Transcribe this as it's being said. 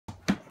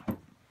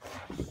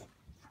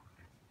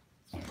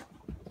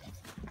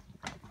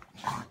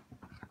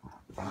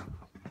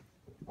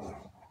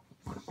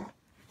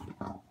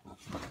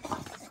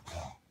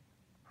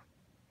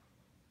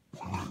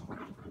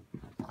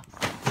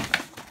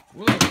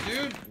Look,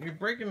 dude, you're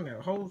breaking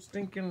the whole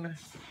stinking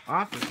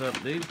office up,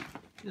 dude.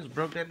 You just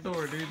broke that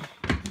door, dude.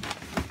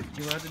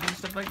 You allowed to do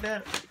stuff like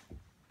that?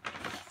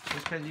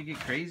 Just because you get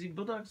crazy?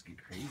 Bulldogs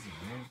get crazy,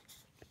 man.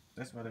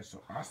 That's why they're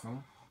so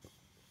awesome.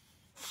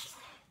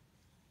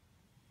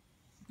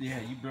 Yeah,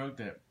 you broke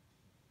that.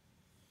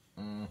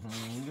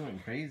 You're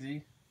going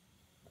crazy.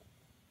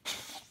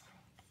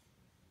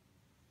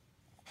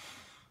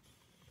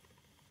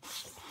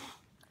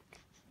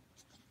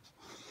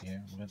 Yeah,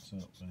 what's up,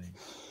 buddy?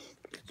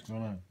 What's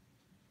going on?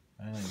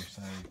 I know you're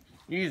sorry.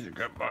 You're a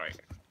good boy.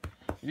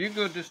 You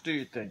go just do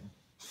your thing.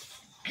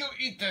 Go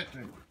eat that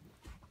thing.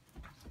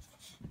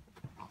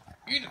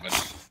 Eat it, buddy.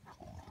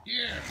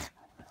 Yeah.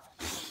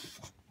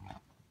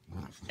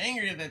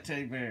 Angry at that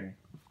teddy bear.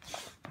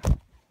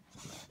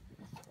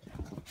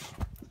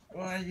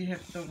 Why do you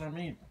have to throw it on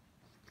me?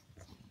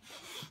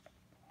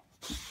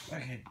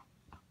 Okay.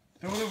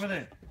 Throw it over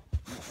there.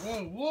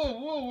 Whoa, whoa,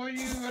 whoa. What are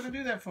you going to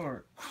do that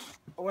for?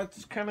 Oh,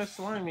 it's kind of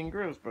slimy and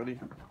gross, buddy.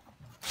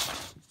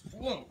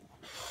 Whoa.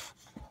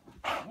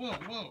 Whoa,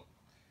 whoa.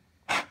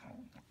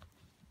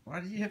 Why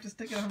do you have to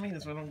stick it on me?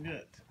 That's what I don't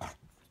get.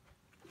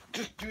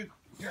 Just do it.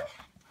 Yeah.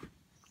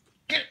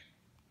 Get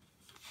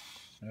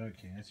it.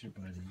 Okay, that's your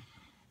buddy.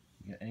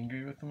 You get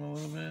angry with him a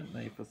little bit? Now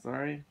you feel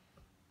sorry?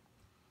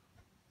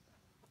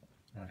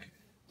 Okay.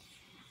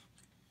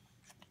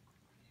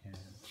 Yeah.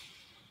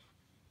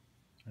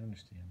 I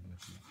understand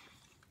both of you.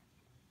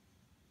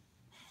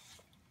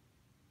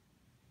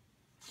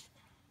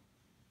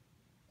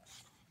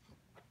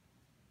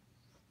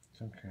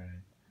 Don't cry.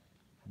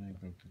 I know you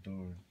broke the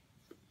door.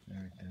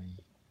 Everything.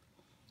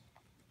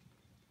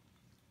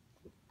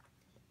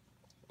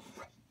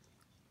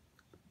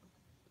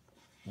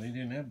 What are you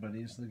doing now,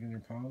 buddy? Just looking at your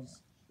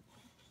paws?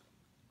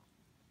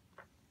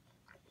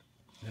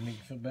 Does that make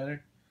you feel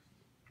better?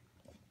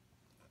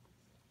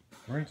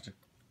 Ringster.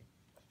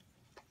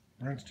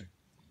 Ringster.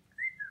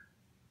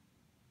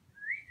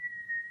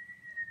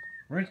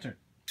 Ringster.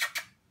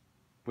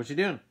 What you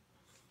doing?